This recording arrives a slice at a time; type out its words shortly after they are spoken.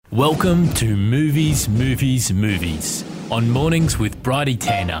Welcome to Movies on Mornings with Bridie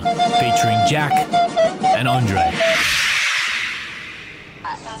Tanner, featuring Jack and Andre.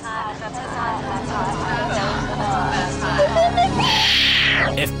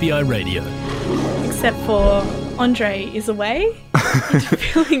 FBI Radio. Except for Andre is away.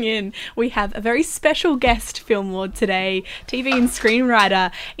 Filling in, we have a very special guest film lord today, TV and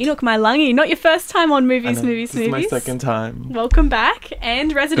screenwriter Enoch Mailangi. Not your first time on Movies. This is my second time. Welcome back,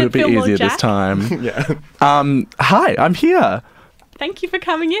 and resident film lord Jack. It'll be easier this time. Hi, I'm here. Thank you for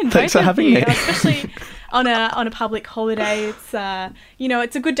coming in. Thanks for having me. Especially on a public holiday. It's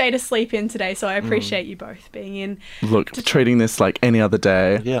it's a good day to sleep in today, so I appreciate you both being in. Look, treating this like any other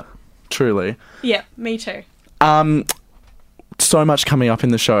day. Yeah. Truly. Yeah, me too. So much coming up in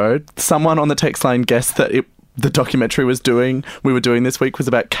the show. Someone on the text line guessed that the documentary we were doing this week was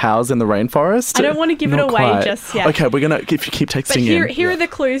about cows in the rainforest. I don't want to give it away just yet. Okay, we're gonna if you keep texting here are the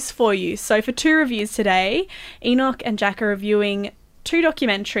clues for you. So for 2 reviews today, Enoch and Jack are reviewing 2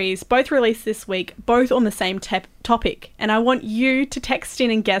 documentaries, both released this week, both on the same topic. And I want you to text in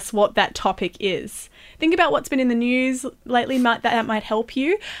and guess what that topic is. Think about what's been in the news lately. That might help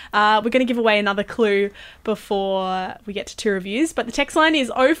you. We're going to give away another clue before we get to 2 reviews. But the text line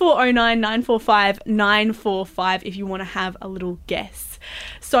is 0409 945 945 if you want to have a little guess.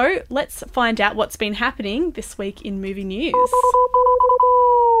 So let's find out what's been happening this week in movie news.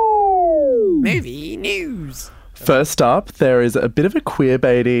 Movie news. First up, there is a bit of a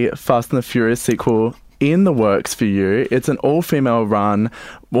queerbaity Fast and the Furious sequel in the works for you. It's an all-female run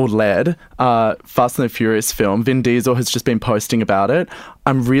or led Fast and the Furious film. Vin Diesel has just been posting about it.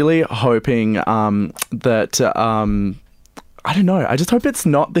 I'm really hoping that I don't know. I just hope it's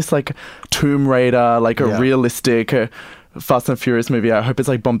not this like Tomb Raider, like a realistic Fast and Furious movie. I hope it's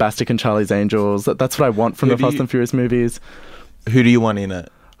like bombastic and Charlie's Angels. That's what I want from the Fast and Furious movies. Who do you want in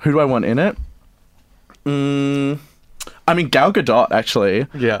it? Who do I want in it? I mean, Gal Gadot, actually.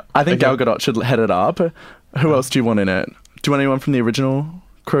 Yeah. I think Gal Gadot should head it up. Who else do you want in it? Do you want anyone from the original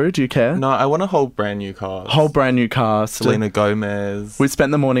crew? Do you care? No, I want a whole brand new cast. Selena Gomez. We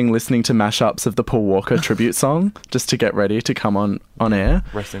spent the morning listening to mashups of the Paul Walker tribute song just to get ready to come on air.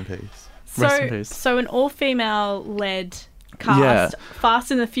 Rest in peace. Rest in peace. So an all-female led cast,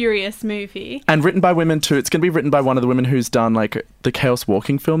 Fast and the Furious movie. And written by women too. It's going to be written by one of the women who's done like the Chaos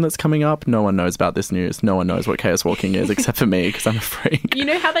Walking film that's coming up. No one knows about this news. No one knows what Chaos Walking is except for me because I'm a freak. You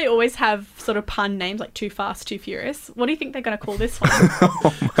know how they always have sort of pun names like Too Fast, Too Furious? What do you think they're going to call this one?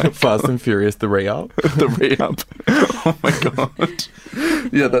 Fast and Furious, the re-up. The re-up. Oh my God.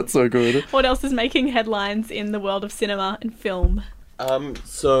 Yeah, that's so good. What else is making headlines in the world of cinema and film?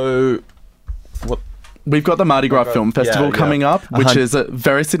 We've got the Mardi Gras Film Festival coming up, which is a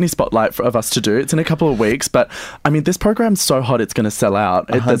very Sydney spotlight of us to do. It's in a couple of weeks, but I mean, this program's so hot it's going to sell out.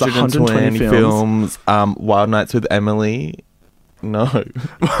 There's 120 films. Wild Nights with Emily. No.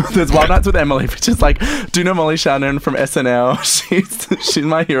 There's Wild Nights with Emily, which is like, do you know Molly Shannon from SNL? She's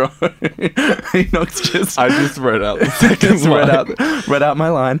my hero. Enoch's just... I just read out the second line. Read out my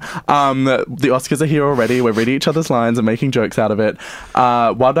line. The Oscars are here already. We're reading each other's lines and making jokes out of it.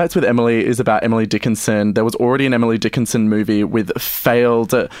 Wild Nights with Emily is about Emily Dickinson. There was already an Emily Dickinson movie with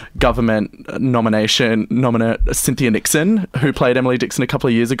failed government nominate Cynthia Nixon, who played Emily Dickinson a couple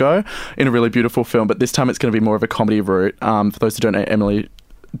of years ago in a really beautiful film, but this time it's going to be more of a comedy route. For those who don't know Emily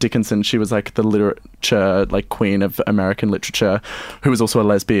Dickinson, she was like the literature, like queen of American literature, who was also a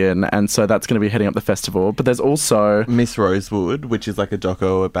lesbian, and so that's going to be heading up the festival. But there's also Miss Rosewood, which is like a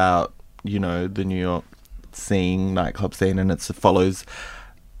doco about, the New York nightclub scene, and it follows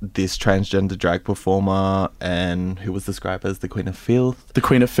this transgender drag performer and who was described as the Queen of Filth. The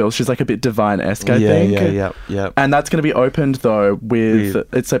Queen of Filth. She's like a bit Divine-esque, I think. Yeah. And that's going to be opened though with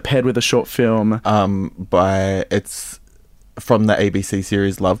it's paired with a short film. It's from the ABC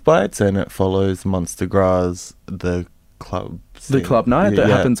series Love Bites, and it follows Monster Gras, the club night that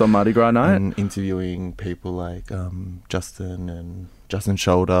happens on Mardi Gras night, and interviewing people like Justin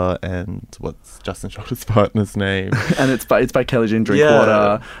Shoulder, and what's Justin Shoulder's partner's name? And it's by Kelly Jean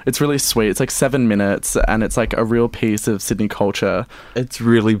Drinkwater. It's really sweet. It's like 7 minutes, and it's like a real piece of Sydney culture. It's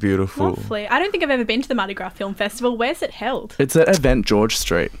really beautiful. Lovely. I don't think I've ever been to the Mardi Gras Film Festival. Where's it held? It's at Event George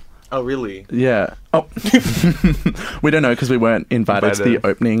Street. Oh, really? Yeah. Oh, we don't know because we weren't invited to the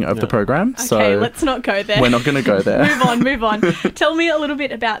opening of the program. Okay, so let's not go there. We're not going to go there. Move on. Tell me a little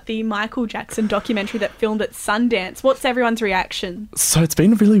bit about the Michael Jackson documentary that filmed at Sundance. What's everyone's reaction? So it's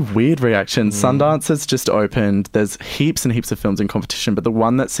been a really weird reaction. Sundance has just opened. There's heaps and heaps of films in competition, but the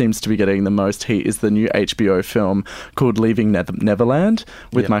one that seems to be getting the most heat is the new HBO film called Leaving Neverland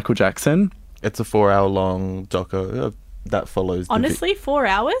with Michael Jackson. It's a 4-hour long doco that follows. Honestly, 4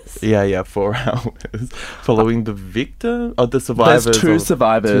 hours? Yeah, 4 hours following the victor or the survivors. There's two of-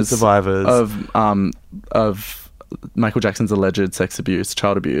 survivors, two survivors of Michael Jackson's alleged sex abuse,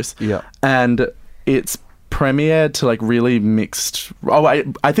 child abuse. Yeah. And it's premiered to like really mixed. Oh,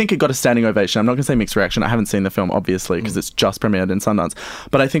 I think it got a standing ovation. I'm not going to say mixed reaction. I haven't seen the film, obviously, because it's just premiered in Sundance.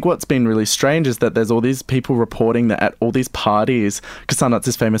 But I think what's been really strange is that there's all these people reporting that at all these parties, because Sundance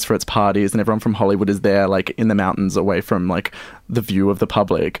is famous for its parties and everyone from Hollywood is there, like in the mountains away from like the view of the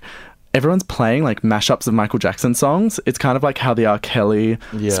public. Everyone's playing like mashups of Michael Jackson songs. It's kind of like how the R. Kelly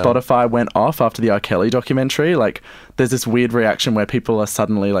Spotify went off after the R. Kelly documentary. Like there's this weird reaction where people are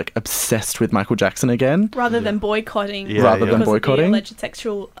suddenly like obsessed with Michael Jackson again. Rather than boycotting. Rather than because boycotting. of the alleged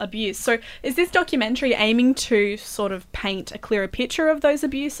sexual abuse. So is this documentary aiming to sort of paint a clearer picture of those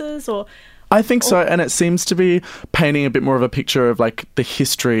abuses, or... I think so, and it seems to be painting a bit more of a picture of like the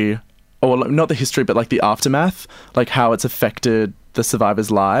history, or not the history, but like the aftermath, like how it's affected the survivors'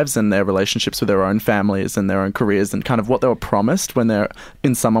 lives and their relationships with their own families and their own careers, and kind of what they were promised when they're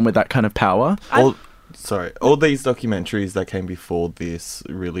in someone with that kind of power. all these documentaries that came before this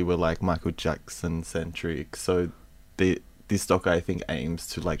really were like Michael Jackson centric. So this doc, I think, aims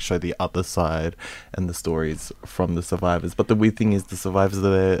to like show the other side and the stories from the survivors. But the weird thing is the survivors are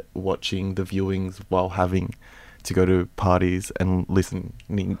there watching the viewings while having to go to parties and listening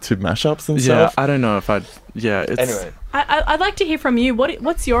to mashups and stuff. I don't know if I'd... Yeah, it's... Anyway. I'd like to hear from you.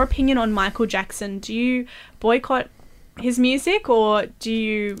 What's your opinion on Michael Jackson? Do you boycott his music, or do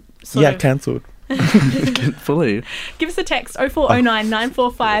you sort of... cancelled. Fully. Give us a text, 0409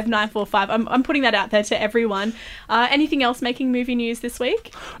 945 945. I'm putting that out there to everyone. Anything else making movie news this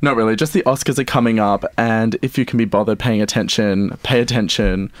week? Not really. Just the Oscars are coming up, and if you can be bothered paying attention, pay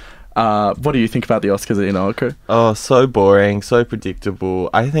attention. What do you think about the Oscars, Enoch? Oh, so boring, so predictable.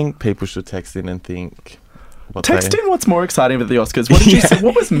 I think people should text in and think... Text in what's more exciting about the Oscars. What did you say?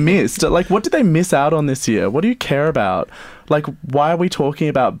 What was missed? Like, what did they miss out on this year? What do you care about? Like, why are we talking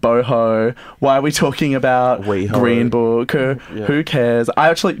about Boho? Why are we talking about WeHo. Green Book? Who cares?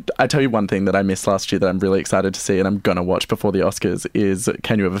 I tell you one thing that I missed last year that I'm really excited to see and I'm going to watch before the Oscars is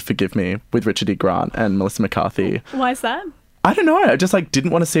Can You Ever Forgive Me with Richard E. Grant and Melissa McCarthy. Why is that? I don't know. I just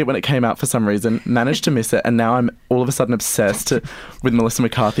didn't want to see it when it came out for some reason. Managed to miss it, and now I'm all of a sudden obsessed with Melissa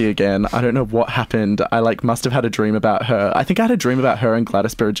McCarthy again. I don't know what happened. I must have had a dream about her. I think I had a dream about her and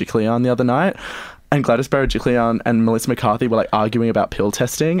Gladys Berejiklian the other night. And Gladys Berejiklian and Melissa McCarthy were arguing about pill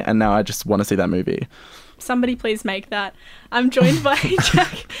testing, and now I just want to see that movie. Somebody please make that. I'm joined by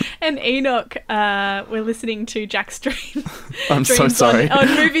Jack and Enoch. We're listening to Jack's Dream. I'm so sorry.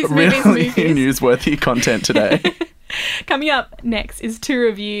 Movies. Really newsworthy content today. Coming up next is 2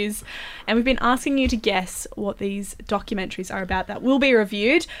 reviews, and we've been asking you to guess what these documentaries are about that will be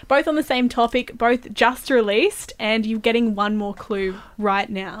reviewed, both on the same topic, both just released, and you're getting one more clue right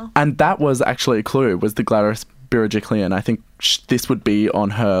now. And that was actually a clue, was the Gladys Berejiklian. I think this would be on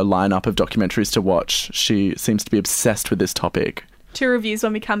her lineup of documentaries to watch. She seems to be obsessed with this topic. 2 reviews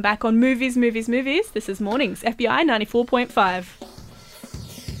when we come back on Movies. This is Mornings, FBI 94.5.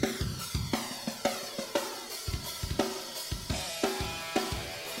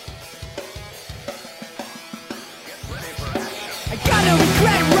 Gotta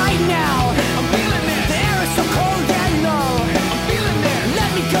regret right now. I'm feeling it. The air is so cold and low. I'm feeling it. Let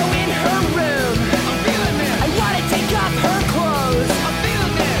me go in her room. I'm feeling it. I wanna take off her clothes. I'm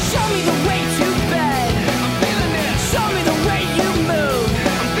feeling it. Show me the way to bed. I'm feeling it. Show me the way you move.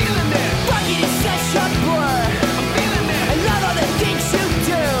 I'm feeling it. Fuck it, it's such a blur. I'm feeling it. I love all the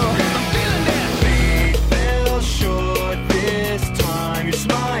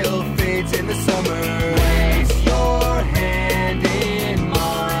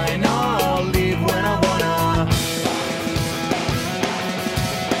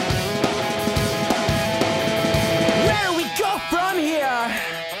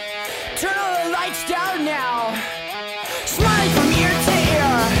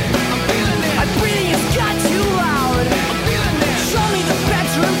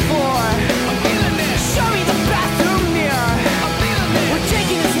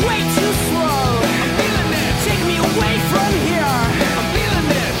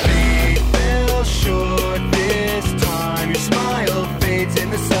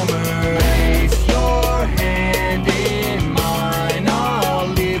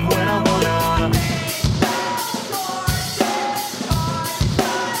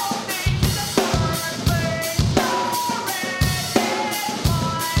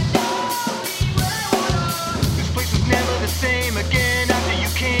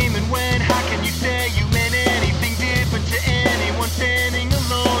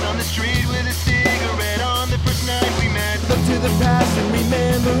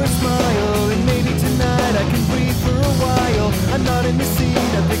her smile, and maybe tonight I can breathe for a while. I'm not in the scene,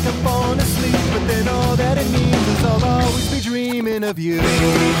 I think I'm falling asleep, but then all that it means is I'll always be dreaming of you.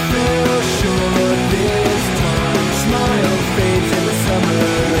 Feel sure this time, smile fades in the summer.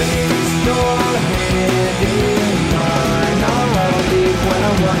 Your hand in mine, I'll leave when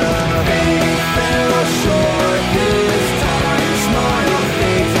I wanna. Feel sure this time, smile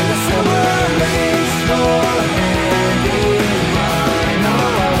fades in the summer. Your hand in mine,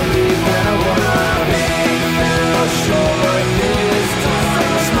 I'll leave when I wanna. Feel sure this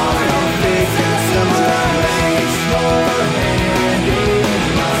time, smile fades in the summer. Your hand in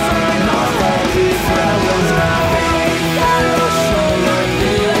mine, I'll leave when I wanna. Feel sure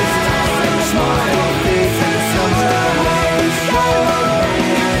this time, smile fades in the summer. Your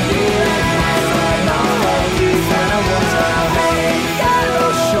hand in mine, I'll leave when I wanna. Feel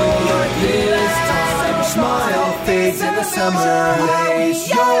sure this time, smile fades in the summer. Place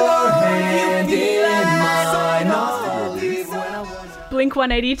your hand in mine, I'll leave when I wanna. Blink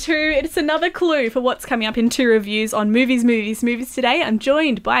 182. It's another clue for what's coming up in 2 reviews on Movies today. I'm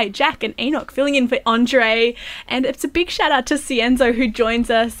joined by Jack and Enoch, filling in for Andre. And it's a big shout out to Cienzo, who joins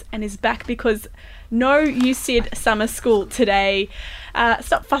us and is back because no USyd summer school today.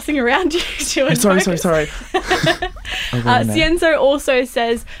 Stop fussing around, you two. and Sorry. focus. Cienzo also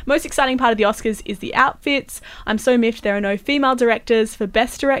says, most exciting part of the Oscars is the outfits. I'm so miffed there are no female directors for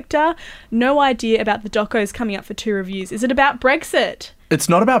Best Director. No idea about the docos coming up for 2 reviews. Is it about Brexit? It's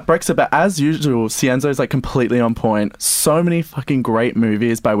not about Brexit, but as usual, Cienzo's like completely on point. So many fucking great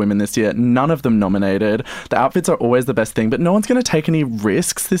movies by women this year. None of them nominated. The outfits are always the best thing, but no one's going to take any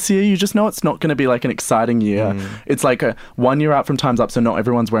risks this year. You just know it's not going to be like an exciting year. It's like 1 year out from Time's Up, so not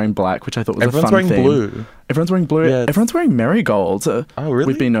everyone's wearing black, which I thought was a fun thing. Everyone's wearing blue. Everyone's wearing blue. Yeah, Everyone's wearing marigold. Oh, really?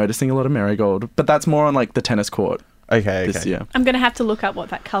 We've been noticing a lot of marigold, but that's more on like the tennis court. Okay. This year. I'm going to have to look up what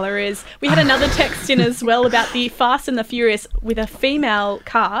that colour is. We had another text in as well about the Fast and the Furious with a female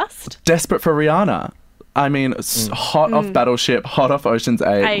cast. Desperate for Rihanna. I mean, hot off Battleship, hot off Ocean's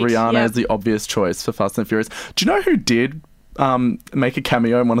 8. Rihanna yeah. is the obvious choice for Fast and Furious. Do you know who did make a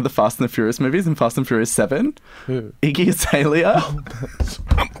cameo in one of the Fast and the Furious movies in Fast and Furious 7? Who? Iggy Azalea.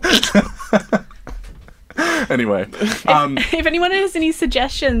 Anyway, If anyone has any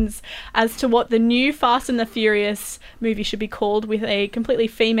suggestions as to what the new Fast and the Furious movie should be called with a completely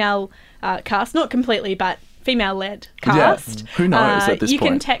female cast, not completely, but female-led cast, who knows at this you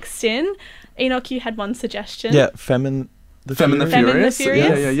point? can text in. Enoch, you had one suggestion. Yeah, Femme the Femme and the Furious?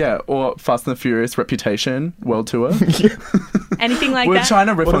 Furious? Yeah. Or Fast and the Furious Reputation World Tour. Anything like We're that? trying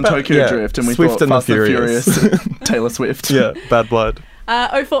to riff What on about- Tokyo yeah, Drift, and we Swift thought and the Fast and the Furious. Furious, Taylor Swift. Yeah, Bad Blood.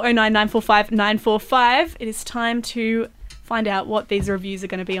 0409 945 945. It is time to find out what these reviews are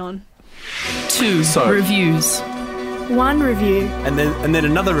going to be on. 2 So- reviews. 1 review. And then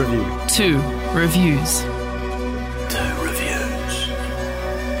another review. 2 reviews. 2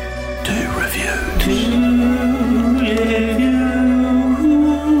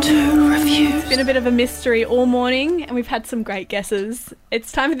 reviews. It's been a bit of a mystery all morning, and we've had some great guesses.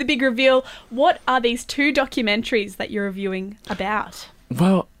 It's time for the big reveal. What are these 2 documentaries that you're reviewing about?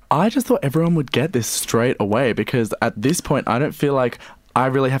 Well, I just thought everyone would get this straight away because at this point, I don't feel like I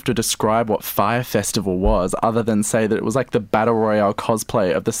really have to describe what Fyre Festival was other than say that it was like the battle royale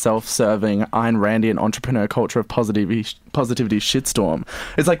cosplay of the self-serving Ayn Randian entrepreneur culture of positivity shitstorm.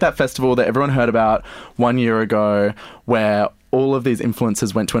 It's like that festival that everyone heard about 1 year ago where all of these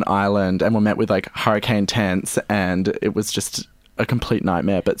influencers went to an island and were met with like hurricane tents, and it was just a complete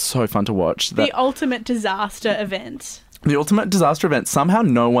nightmare, but so fun to watch. The ultimate disaster event. The ultimate disaster event, somehow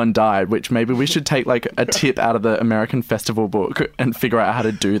no one died, which maybe we should take like a tip out of the American Festival book and figure out how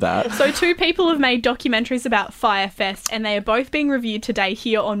to do that. So 2 people have made documentaries about Fyre Fest, and they are both being reviewed today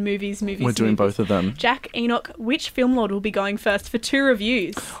here on Movies. We're doing both of them. Jack, Enoch, which film lord will be going first for 2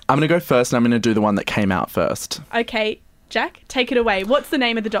 reviews? I'm going to go first, and I'm going to do the one that came out first. Okay, Jack, take it away. What's the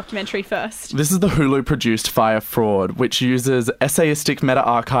name of the documentary first? This is the Hulu-produced Fyre Fraud, which uses essayistic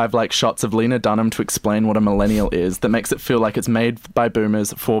meta-archive-like shots of Lena Dunham to explain what a millennial is that makes it feel like it's made by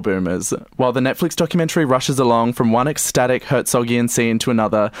boomers for boomers. While the Netflix documentary rushes along from one ecstatic Herzogian scene to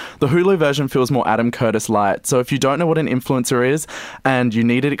another, the Hulu version feels more Adam Curtis light. So if you don't know what an influencer is and you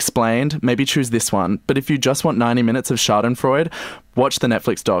need it explained, maybe choose this one. But if you just want 90 minutes of Schadenfreude, watch the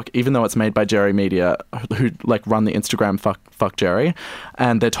Netflix doc, even though it's made by Jerry Media, who like run the Instagram fuck Jerry,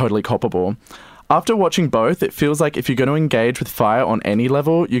 and they're totally culpable. After watching both, it feels like if you're going to engage with Fire on any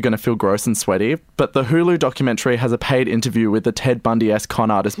level, you're going to feel gross and sweaty. But the Hulu documentary has a paid interview with the Ted Bundy-esque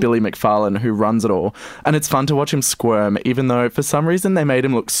con artist Billy McFarlane, who runs it all. And it's fun to watch him squirm, even though for some reason they made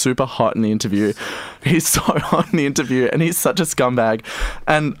him look super hot in the interview. He's so hot in the interview, and he's such a scumbag.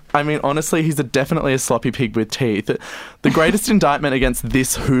 And I mean, honestly, he's definitely a sloppy pig with teeth. The greatest indictment against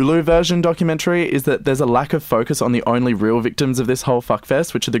this Hulu version documentary is that there's a lack of focus on the only real victims of this whole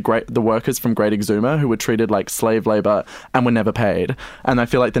fuckfest, which are the workers from Great Exuma, who were treated like slave labour and were never paid. And I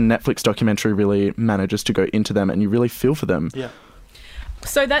feel like the Netflix documentary really manages to go into them, and you really feel for them. Yeah.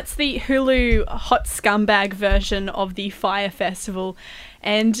 So that's the Hulu hot scumbag version of the Fire Festival,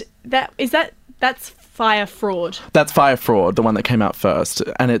 and that's Fire Fraud. That's Fire Fraud, the one that came out first,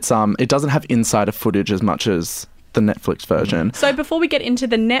 and it doesn't have insider footage as much as the Netflix version. So before we get into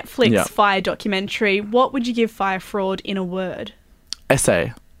the Netflix Yeah. Fire documentary, what would you give Fire Fraud in a word?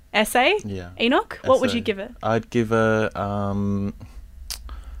 Essay. Essay? Yeah. Enoch, what would Essay. you give it? I'd give a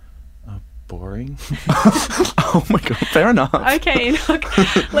boring. Oh my god, fair enough. Okay,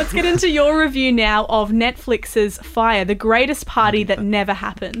 Enoch, let's get into your review now of Netflix's Fire, the greatest party that never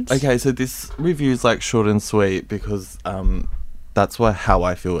happened. Okay, so this review is like short and sweet because that's how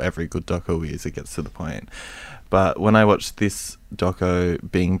I feel every good doco is. It gets to the point. But when I watched this doco,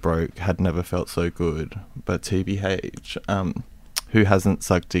 being broke had never felt so good. But TBH, who hasn't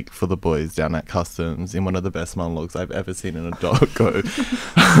sucked dick for the boys down at Customs in one of the best monologues I've ever seen in a doco.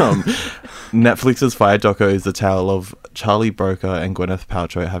 Netflix's Fire doco is a tale of Charlie Broker and Gwyneth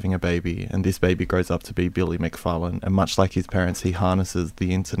Paltrow having a baby, and this baby grows up to be Billy McFarlane, and much like his parents, he harnesses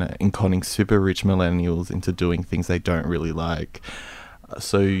the internet in conning super rich millennials into doing things they don't really like.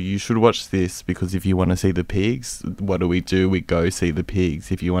 So you should watch this, because if you want to see the pigs, what do? We go see the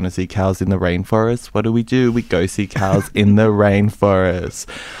pigs. If you want to see cows in the rainforest, what do? We go see cows in the rainforest.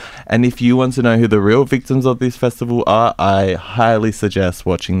 And if you want to know who the real victims of this festival are, I highly suggest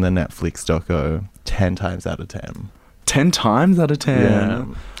watching the Netflix doco 10 times out of 10. 10 times out of 10. Yeah.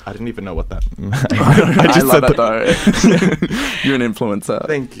 I didn't even know what that meant. I love it though. You're an influencer.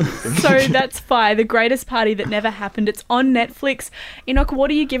 Thank you. So that's Fire, the greatest party that never happened. It's on Netflix. Enoch, what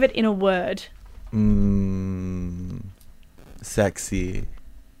do you give it in a word? Sexy.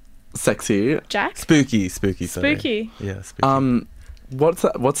 Sexy. Jack? Spooky. Sorry. Spooky. Yeah, spooky.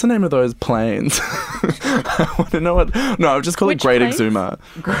 What's the name of those planes? I want to know what. No, I'll just call Which it Great planes? Exuma.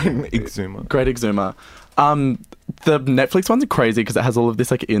 Great Exuma. Great Exuma. The Netflix one's crazy because it has all of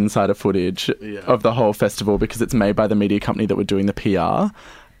this like insider footage of the whole festival, because it's made by the media company that were doing the PR.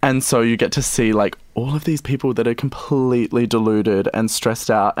 And so you get to see like all of these people that are completely deluded and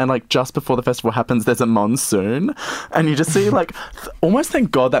stressed out. And like just before the festival happens, there's a monsoon. And you just see like almost thank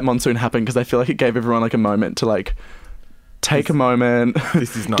God that monsoon happened, because I feel like it gave everyone like a moment to like take a moment,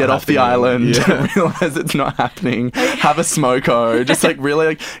 This is not get off the happening. island, Yeah. realize it's not happening, have a smoko. Just like really,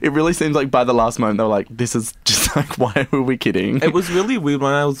 like it really seems like by the last moment they were like, this is just like, why were we kidding? It was really weird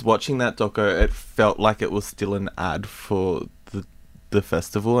when I was watching that doco. It felt like it was still an ad for the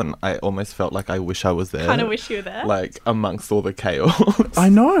festival, and I almost felt like I wish I was there. Kind of wish you were there. Like amongst all the chaos. I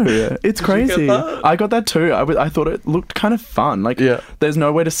know, it's you crazy. get that? I got that too. I thought it looked kind of fun. Like, Yeah. there's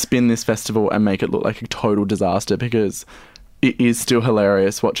no way to spin this festival and make it look like a total disaster, because it is still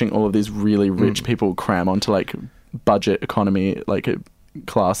hilarious watching all of these really rich people cram onto like budget economy, like a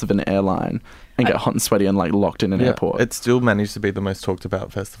class of an airline, and get hot and sweaty and like locked in an airport. It still managed to be the most talked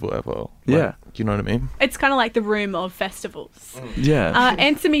about festival ever. Yeah. You know what I mean? It's kind of like the room of festivals. yeah.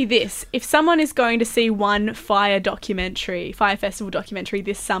 Answer me this. If someone is going to see one Fire Festival documentary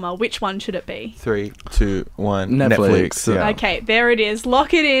this summer, which one should it be? 3, 2, 1. Netflix. Yeah. Okay, there it is.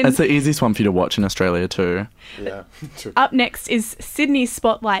 Lock it in. It's the easiest one for you to watch in Australia too. Yeah. True. Up next is Sydney's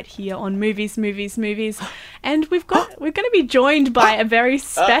Spotlight here on Movies. And we're going to be joined by a very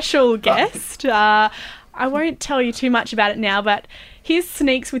special guest. I won't tell you too much about it now, but here's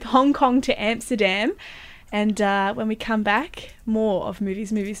Sneaks with Hong Kong to Amsterdam. And when we come back, more of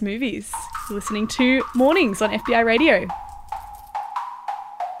Movies. You're listening to Mornings on FBI Radio.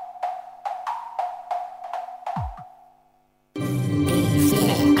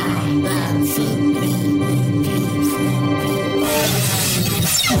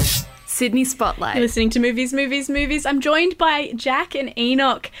 Sydney Spotlight. You're listening to Movies. I'm joined by Jack and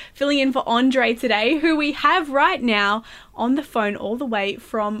Enoch, filling in for Andre today, who we have right now on the phone all the way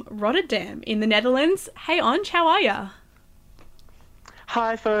from Rotterdam in the Netherlands. Hey, Ange, how are ya?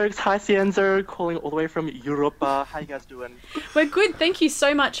 Hi, folks. Hi, Cienzo, calling all the way from Europe. How you guys doing? We're good. Thank you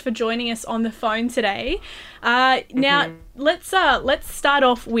so much for joining us on the phone today. Now, let's start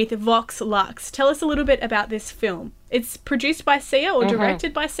off with Vox Lux. Tell us a little bit about this film. It's produced by Sia or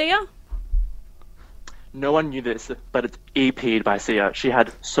directed by Sia? no one knew this, but it's EP'd by Sia. She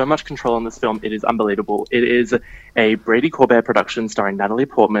had so much control in this film. It is unbelievable. It is a Brady Corbett production starring Natalie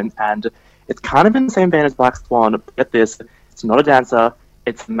Portman, and it's kind of in the same vein as Black Swan. But get this, it's not a dancer.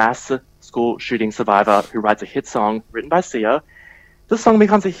 It's a mass school shooting survivor who writes a hit song written by Sia. The song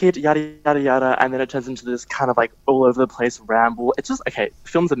becomes a hit, yada, yada, yada, and then it turns into this kind of like all over the place ramble. It's just, okay, the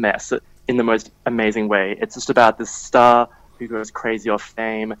film's a mess in the most amazing way. It's just about this star who goes crazy off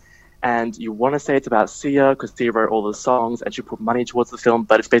fame, and you want to say it's about Sia because Sia wrote all the songs and she put money towards the film,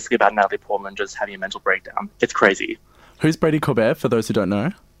 but it's basically about Natalie Portman just having a mental breakdown. It's crazy. Who's Brady Corbett, for those who don't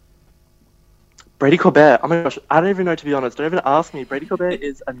know? Brady Corbett, oh my gosh, I don't even know, to be honest. Don't even ask me. Brady Corbett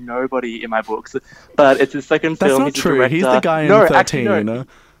is a nobody in my books, but it's his second That's film. not He's true. a director. He's the guy in no, 13. Actually, no.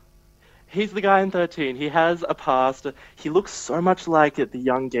 He's the guy in 13. He has a past. He looks so much like the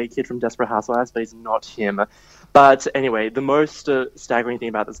young gay kid from Desperate Housewives, but he's not him. But anyway, the most staggering thing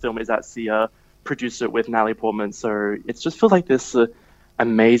about this film is that Sia produced it with Natalie Portman, so it just feels like this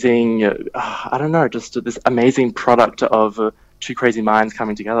amazing, I don't know, just this amazing product of two crazy minds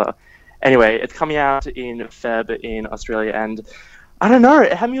coming together. Anyway, it's coming out in Feb in Australia, and I don't know,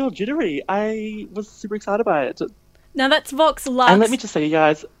 it had me all jittery. I was super excited by it. Now that's Vox Lux. And let me just say, you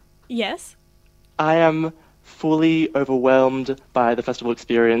guys, Yes? I am fully overwhelmed by the festival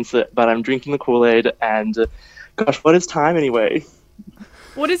experience, but I'm drinking the Kool-Aid, and gosh, what is time anyway?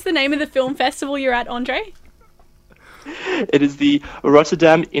 What is the name of the film festival you're at, Andre? It is the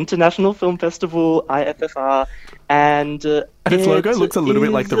Rotterdam International Film Festival, IFFR, and its logo looks a little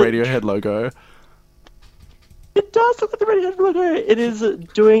bit like the Radiohead logo. It does look like the Radiohead logo. It is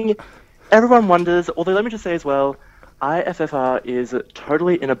doing everyone wonders, although let me just say as well, IFFR is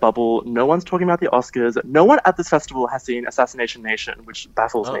totally in a bubble. No one's talking about the Oscars. No one at this festival has seen Assassination Nation, which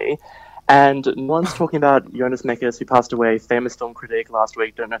baffles me. And no one's talking about Jonas Mekas, who passed away, famous film critic last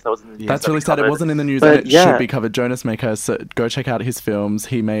week. Don't know if that was in the news. That's really sad. It wasn't in the news, but and it should be covered. Jonas Mekas, go check out his films.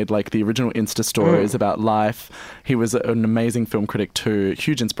 He made like the original Insta stories about life. He was an amazing film critic too.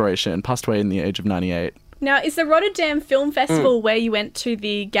 Huge inspiration. Passed away in the age of 98. Now, is the Rotterdam Film Festival where you went to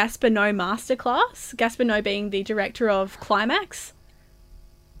the Gaspar Noé masterclass? Gaspar Noé being the director of Climax?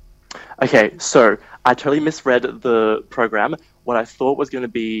 Okay, so I totally misread the program. What I thought was going to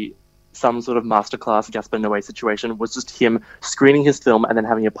be some sort of masterclass Gaspar Noé situation was just him screening his film and then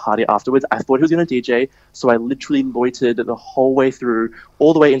having a party afterwards. I thought he was going to DJ, so I literally loitered the whole way through,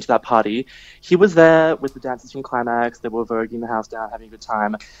 all the way into that party. He was there with the dancers from Climax. They were voguing the house down, having a good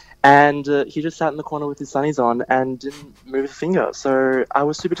time. And he just sat in the corner with his sunnies on and didn't move a finger. So I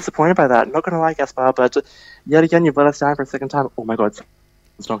was super disappointed by that. Not going to lie, Gaspar, but yet again, you've let us down for a second time. Oh my God,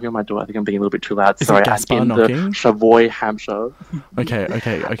 it's knocking on my door. I think I'm being a little bit too loud. Is Sorry, it Gaspar I'm in knocking? the Savoy, Hampshire. Okay.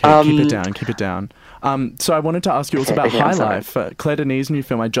 Keep it down. So I wanted to ask you also about Okay, High I'm sorry. Life, Claire Denis' new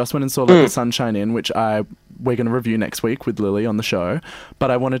film. I just went and saw Let the Sunshine In, which we're going to review next week with Lily on the show. But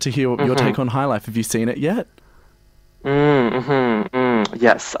I wanted to hear your take on High Life. Have you seen it yet?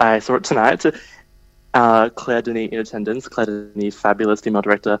 Yes, I saw it tonight. Claire Denis in attendance. Claire Denis, fabulous female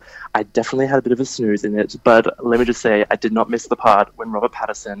director. I definitely had a bit of a snooze in it, but let me just say, I did not miss the part when Robert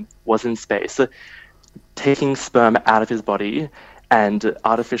Pattinson was in space, taking sperm out of his body and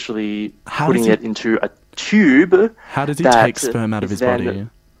artificially putting it into a tube. How does he that take sperm out of his then- body?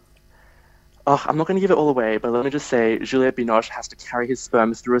 Oh, I'm not going to give it all away, but let me just say, Juliette Binoche has to carry his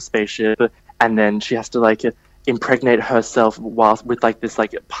sperm through a spaceship, and then she has to impregnate herself whilst with this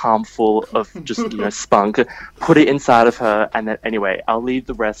palm full of just spunk, put it inside of her, and then anyway, I'll leave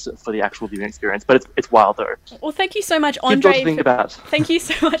the rest for the actual viewing experience. But it's wild though. Well, thank you so much, Give George Andre. to think about. Thank you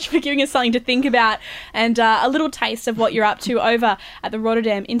so much for giving us something to think about and a little taste of what you're up to over at the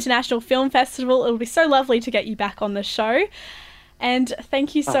Rotterdam International Film Festival. It'll be so lovely to get you back on the show. And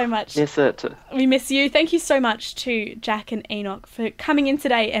thank you so much. Yes, it. We miss you. Thank you so much to Jack and Enoch for coming in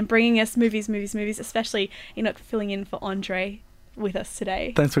today and bringing us movies, especially Enoch filling in for Andre with us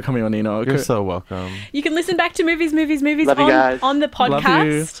today. Thanks for coming on, Enoch. You're so welcome. You can listen back to movies Love you guys. on the Love you.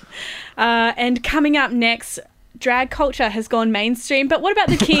 podcast. And coming up next, drag culture has gone mainstream, but what about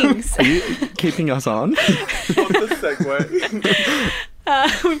the Kings? Are you keeping us on?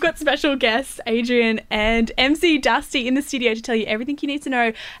 We've got special guests Adrian and MC Dusty in the studio to tell you everything you need to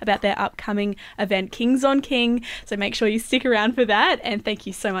know about their upcoming event, Kings on King. So make sure you stick around for that. And thank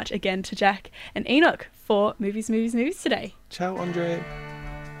you so much again to Jack and Enoch for movies today. Ciao, Andre.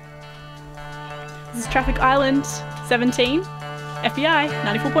 This is Traffic Island 17, FBI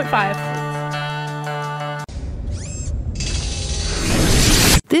 94.5.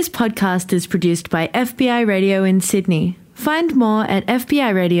 This podcast is produced by FBI Radio in Sydney. Find more at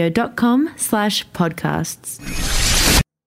fbiradio.com/podcasts.